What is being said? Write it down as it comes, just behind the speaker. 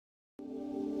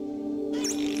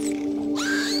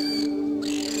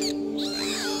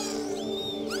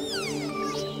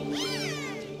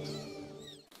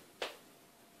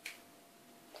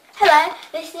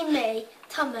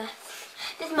Thomas.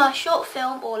 This is my short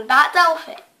film all about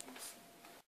dolphins.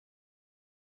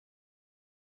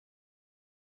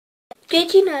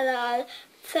 Did you know there are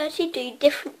 32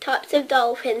 different types of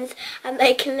dolphins and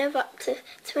they can live up to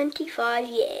 25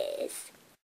 years?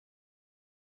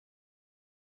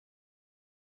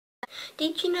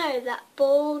 Did you know that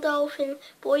boy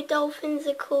dolphins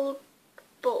are called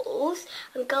bulls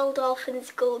and girl dolphins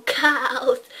are called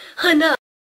cows? I know.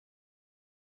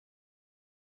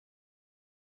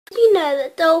 Did you know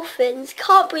that dolphins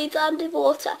can't breathe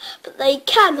underwater, but they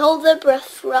can hold their breath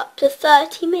for up to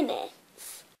 30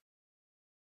 minutes?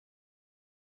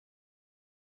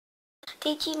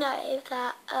 Did you know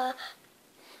that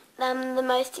the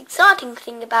most exciting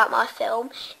thing about my film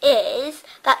is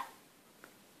that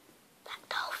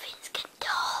dolphins can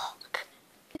talk?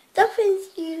 Dolphins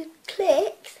use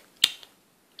clicks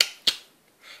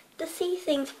to see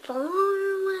things far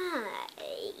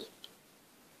away.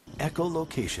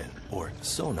 Echolocation, or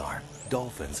sonar,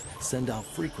 dolphins send out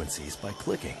frequencies by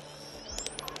clicking.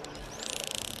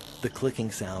 The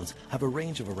clicking sounds have a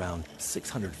range of around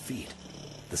 600 feet.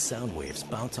 The sound waves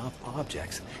bounce off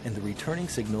objects, and the returning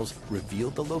signals reveal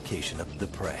the location of the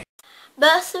prey.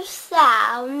 Bursts of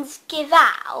sounds give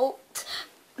out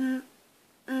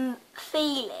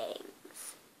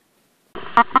feelings.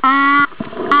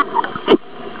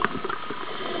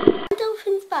 When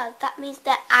dolphins buzz, that means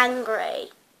they're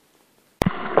angry.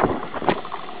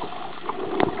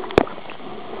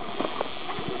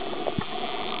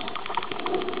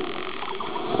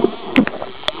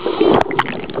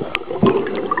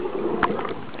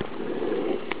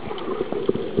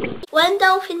 When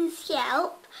dolphins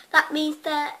yelp, that means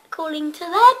they're calling to their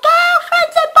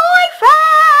girlfriends and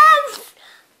boyfriends.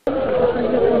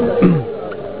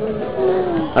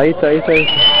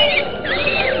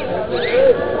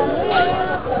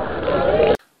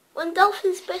 When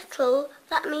dolphins whistle,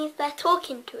 that means they're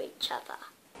talking to each other.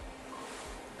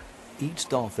 Each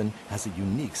dolphin has a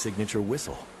unique signature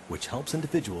whistle, which helps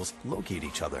individuals locate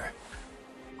each other.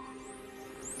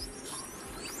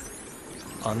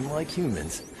 Unlike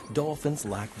humans, dolphins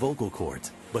lack vocal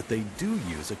cords, but they do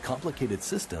use a complicated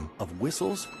system of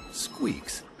whistles,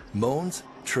 squeaks, moans,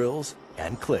 trills,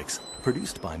 and clicks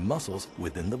produced by muscles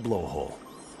within the blowhole.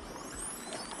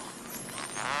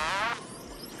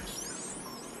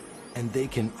 And they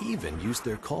can even use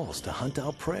their calls to hunt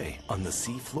out prey on the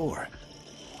sea floor.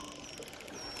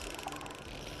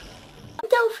 When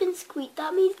dolphins squeak,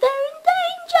 that means they're in danger!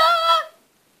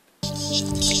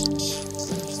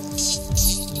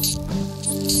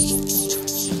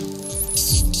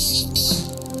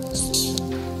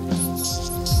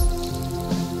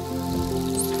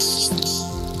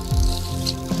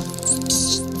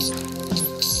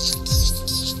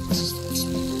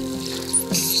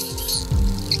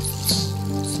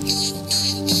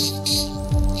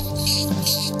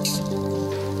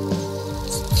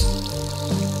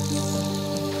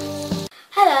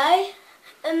 Hello,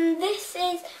 this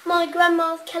is my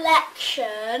grandma's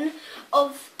collection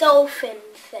of dolphin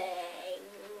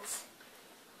things.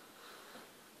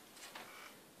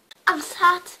 I'm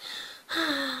sad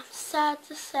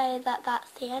to say that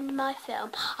that's the end of my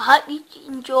film. I hope you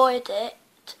enjoyed it,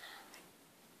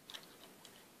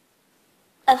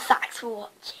 and thanks for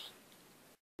watching.